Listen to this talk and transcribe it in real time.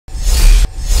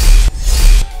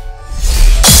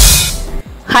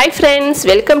Hi friends,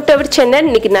 welcome to our channel.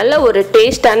 இன்னைக்கு நல்ல ஒரு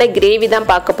டேஸ்டான கிரேவி தான்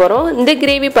பார்க்க போறோம். இந்த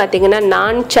கிரேவி பாத்தீங்கன்னா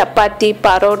நான் சப்பாத்தி,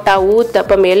 பரோட்டா,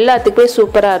 ஊத்தப்பம் எல்லாத்துக்குமே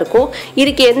சூப்பரா இருக்கும்.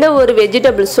 இதுக்கு எந்த ஒரு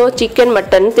வெஜிடபிள்ஸோ சிக்கன்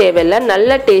மட்டன் தேவையில்லை.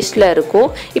 நல்ல டேஸ்ட்ல இருக்கும்.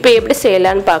 இப்போ எப்படி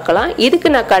செய்யலாம்னு பார்க்கலாம்.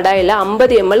 இதுக்கு நான் கடாயில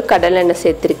 50 ml கடலெண்ணெய்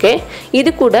சேர்த்திருக்கேன்.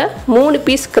 இது கூட 3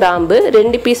 பீஸ் கிராம்பு,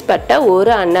 2 பீஸ் பட்டை,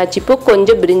 ஒரு அன்னாச்சி பூ,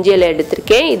 கொஞ்சம் பிரிஞ்சி இலை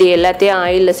எடுத்திருக்கேன். இது எல்லாத்தையும்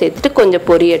ஆயில்ல சேர்த்துட்டு கொஞ்சம்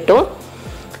பொரியட்டும்.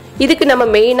 இதுக்கு நம்ம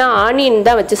மெயினா ஆனியன்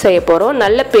தான் வச்சு செய்ய போறோம்.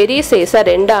 நல்ல பெரிய சைஸா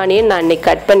 2 ஆனியன் நான் இன்னைக்கு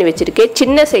கட் பண்ணி வச்சிருக்கேன்.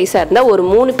 சின்ன சைஸா இருந்தா ஒரு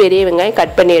 3 பெரிய வெங்காயம்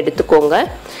கட் பண்ணி எடுத்துக்கோங்க.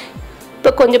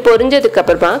 இப்போ கொஞ்சம் பொரிஞ்சதுக்கு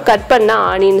அப்புறமா கட் பண்ண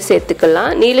ஆனியன்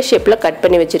சேர்த்துக்கலாம். நீல ஷேப்ல கட்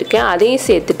பண்ணி வச்சிருக்கேன். அதையும்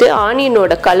சேர்த்துட்டு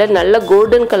ஆனியனோட கலர் நல்ல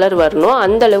கோல்டன் கலர் வரணும்.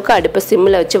 அந்த அளவுக்கு அடுப்பை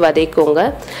சிம்ல வச்சு வதக்கிக்கோங்க.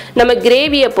 நம்ம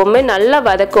கிரேவி எப்பவுமே நல்லா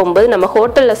வதக்கும்போது நம்ம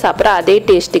ஹோட்டல்ல சாப்பிட்ற அதே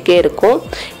டேஸ்ட்டுக்கே இருக்கும்.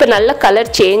 இப்போ நல்ல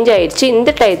கலர் சேஞ்ச் ஆயிடுச்சு.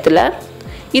 இந்த டயத்துல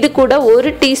இது கூட 1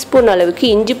 டீஸ்பூன் அளவுக்கு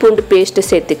இஞ்சி பூண்டு பேஸ்ட்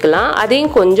சேர்த்துக்கலாம்.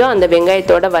 அதையும் கொஞ்சம் அந்த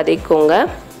வெங்காயத்தோட வதக்கிக்கோங்க.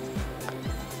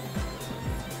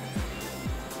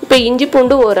 இப்போ இஞ்சி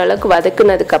பூண்டு ஓரளவுக்கு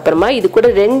வதக்குனதுக்கு அப்புறமா இது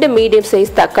கூட 2 மீடியம்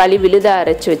சைஸ் தக்காளி விழுதா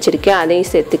அரைச்சி வச்சிருக்கேன். அதையும்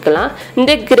சேர்த்துக்கலாம்.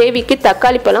 இந்த கிரேவிக்கு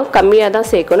தக்காளி பழம் கம்மியாக தான்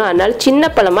சேர்க்கணும். அதனால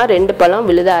சின்ன பழமா 2 பழம்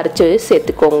விழுதா அரைச்சி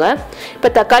சேர்த்துக்கோங்க.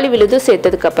 இப்போ தக்காளி விழுது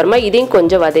சேர்த்ததுக்கு அப்புறமா இதையும்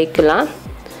கொஞ்சம் வதக்கலாம்.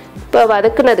 இப்போ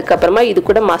வதக்குனதுக்கு அப்புறமா இது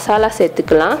கூட மசாலா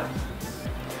சேர்த்துக்கலாம்.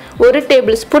 1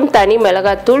 டேபிள் ஸ்பூன் தனி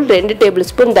மிளகாத்தூள், 2 டேபிள்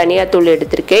ஸ்பூன் தனியாத்தூள்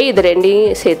எடுத்திருக்கேன். இது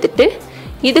ரெண்டையும் சேர்த்துட்டு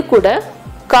இது கூட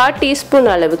 1/4 டீஸ்பூன்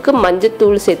அளவுக்கு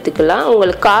மஞ்சத்தூள் சேர்த்துக்கலாம்.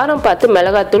 உங்களுக்கு காரம் பார்த்து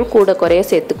மிளகாத்தூள் கூட குறைய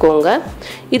சேர்த்துக்கோங்க.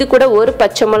 இது கூட ஒரு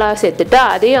பச்சை மிளகா சேர்த்துட்டு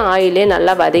அதையும் ஆயிலே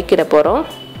நல்லா வதக்கிட போகிறோம்.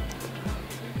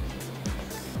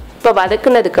 இப்போ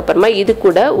வதக்குனதுக்கு அப்புறமா இது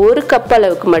கூட 1 கப்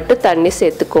அளவுக்கு மட்டும் தண்ணி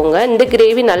சேர்த்துக்கோங்க. இந்த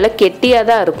கிரேவி நல்லா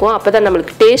கெட்டியாக தான் இருக்கும். அப்போ தான்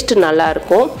நம்மளுக்கு டேஸ்ட் நல்லா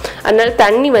இருக்கும். அதனால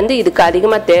தண்ணி இதுக்கு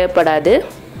அதிகமாக தேவைப்படாது.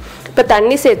 இப்போ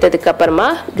தண்ணி சேர்த்ததுக்கு அப்புறமா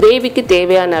கிரேவிக்கு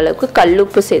தேவையான அளவுக்கு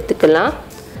கல்லுப்பு சேர்த்துக்கலாம்.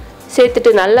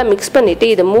 சேர்த்துட்டு நல்லா மிக்ஸ் பண்ணிவிட்டு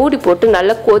இதை மூடி போட்டு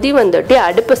நல்லா கொதி வந்துட்டு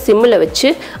அடுப்பை சிம்மில் வச்சு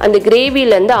அந்த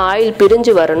கிரேவிலேருந்து ஆயில்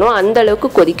பிரிஞ்சு வரணும். அந்த அளவுக்கு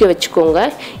கொதிக்க வச்சுக்கோங்க.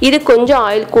 இது கொஞ்சம்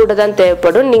ஆயில் கூட தான்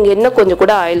தேவைப்படும். நீங்கள் இன்னும் கொஞ்சம்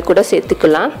கூட ஆயில் கூட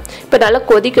சேர்த்துக்கலாம். இப்போ நல்லா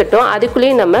கொதிக்கட்டும்.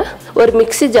 அதுக்குள்ளேயும் நம்ம ஒரு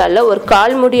மிக்ஸி ஜாரில் ஒரு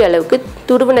 1/4 மூடி அளவுக்கு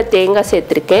துருவின தேங்காய்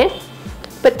சேர்த்துருக்கேன்.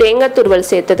 இப்போ தேங்காய் துருவல்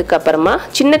சேர்த்ததுக்கு அப்புறமா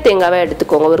சின்ன தேங்காவை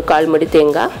எடுத்துக்கோங்க, ஒரு 1/4 மூடி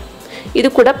தேங்காய். இது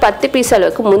கூட 10 பீஸ்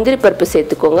அளவுக்கு முந்திரி பருப்பு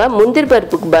சேர்த்துக்கோங்க. முந்திரி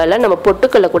பருப்புக்கு பதிலாக நம்ம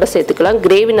பொட்டுக்கல்லை கூட சேர்த்துக்கலாம்.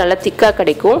 கிரேவி நல்லா திக்காக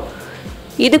கிடைக்கும்.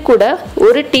 இது கூட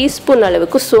 1 டீஸ்பூன்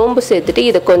அளவுக்கு சோம்பு சேர்த்துட்டு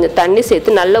இதை கொஞ்சம் தண்ணி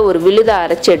சேர்த்து நல்ல ஒரு விழுதை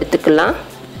அரைச்சி எடுத்துக்கலாம்.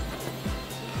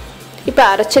 இப்போ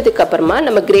அரைச்சதுக்கு அப்புறமா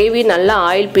நம்ம கிரேவி நல்லா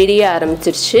ஆயில் பிரிய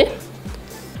ஆரம்பிச்சிருச்சு.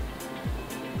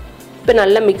 இப்போ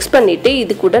நல்லா மிக்ஸ் பண்ணிவிட்டு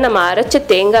இது கூட நம்ம அரைச்ச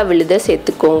தேங்காய் விழுதை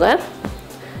சேர்த்துக்கோங்க.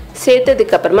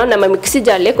 சேர்த்ததுக்கு அப்புறமா நம்ம மிக்ஸி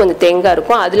ஜார்லேயே கொஞ்சம் தேங்காய்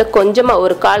இருக்கும். அதில் கொஞ்சமாக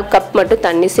ஒரு 1/4 கப் மட்டும்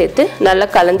தண்ணி சேர்த்து நல்லா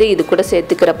கலந்து இது கூட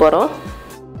சேர்த்துக்கிற போகிறோம்.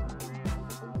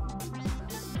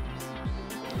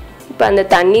 இப்போ அந்த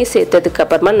தண்ணி சேர்த்ததுக்கு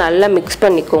அப்புறமா நல்லா மிக்ஸ்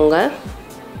பண்ணிக்கோங்க.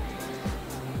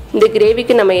 இந்த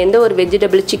கிரேவிக்கு நம்ம எந்த ஒரு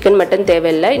வெஜிடபிள் சிக்கன் மட்டன்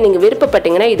தேவையில்லை. நீங்கள்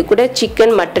விருப்பப்பட்டீங்கன்னா இது கூட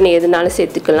சிக்கன் மட்டன் எதுனாலும்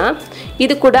சேர்த்துக்கலாம்.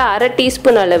 இது கூட 1/2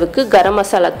 டீஸ்பூன் அளவுக்கு கரம்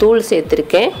மசாலா தூள்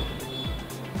சேர்த்துருக்கேன்.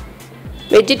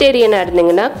 வெஜிடேரியனாக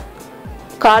இருந்தீங்கன்னா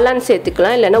காளான்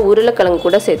சேர்த்துக்கலாம், இல்லைன்னா உருளைக்கிழங்கு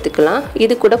கூட சேர்த்துக்கலாம்.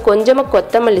 இது கூட கொஞ்சமாக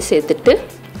கொத்தமல்லி சேர்த்துட்டு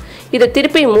இதை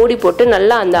திருப்பி மூடி போட்டு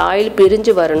நல்லா அந்த ஆயில்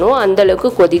பிரிஞ்சு வரணும். அந்தளவுக்கு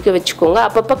கொதிக்க வச்சுக்கோங்க.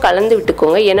 அப்பப்போ கலந்து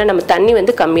விட்டுக்கோங்க. ஏன்னா நம்ம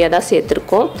தண்ணி கம்மியாக தான்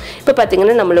சேர்த்துருக்கோம். இப்போ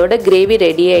பார்த்திங்கன்னா நம்மளோட கிரேவி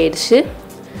ரெடி ஆயிடுச்சு.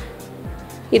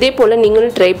 இதே போல்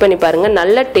நீங்களும் ட்ரை பண்ணி பாருங்கள்.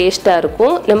 நல்ல டேஸ்ட்டாக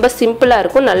இருக்கும். ரொம்ப சிம்பிளாக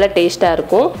இருக்கும், நல்ல டேஸ்ட்டாக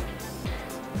இருக்கும்.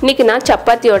 இன்றைக்கி நான்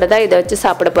சப்பாத்தியோட தான் இதை வச்சு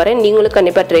சாப்பிட போகிறேன். நீங்களும்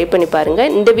கண்டிப்பாக ட்ரை பண்ணி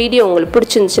பாருங்கள். இந்த வீடியோ உங்களுக்கு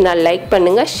பிடிச்சிருந்துச்சுன்னா லைக்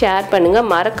பண்ணுங்கள், ஷேர் பண்ணுங்கள்.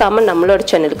 மறக்காமல் நம்மளோட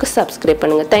சேனலுக்கு சப்ஸ்கிரைப்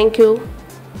பண்ணுங்கள். தேங்க்யூ.